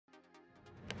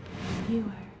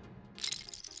viewer.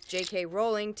 J.K.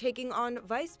 Rowling taking on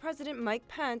Vice President Mike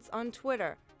Pence on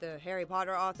Twitter. The Harry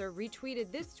Potter author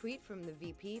retweeted this tweet from the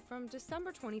VP from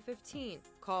December 2015.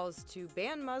 Calls to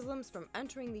ban Muslims from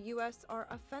entering the U.S. are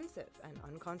offensive and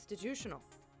unconstitutional.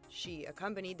 She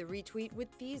accompanied the retweet with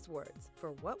these words,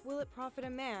 "For what will it profit a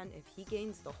man if he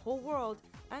gains the whole world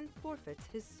and forfeits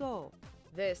his soul?"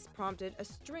 This prompted a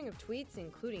string of tweets,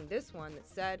 including this one that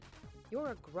said, "You're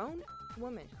a grown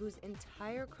woman whose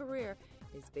entire career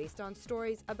is based on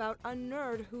stories about a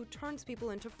nerd who turns people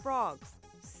into frogs.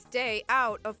 Stay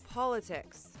out of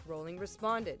politics." Rowling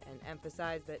responded and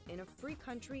emphasized that in a free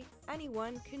country,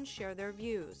 anyone can share their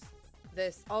views.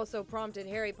 This also prompted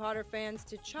Harry Potter fans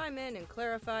to chime in and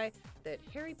clarify that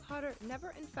Harry Potter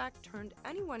never in fact turned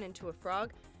anyone into a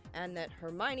frog, and that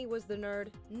Hermione was the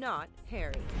nerd, not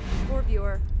Harry. For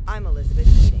Viewer, I'm Elizabeth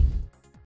Keating.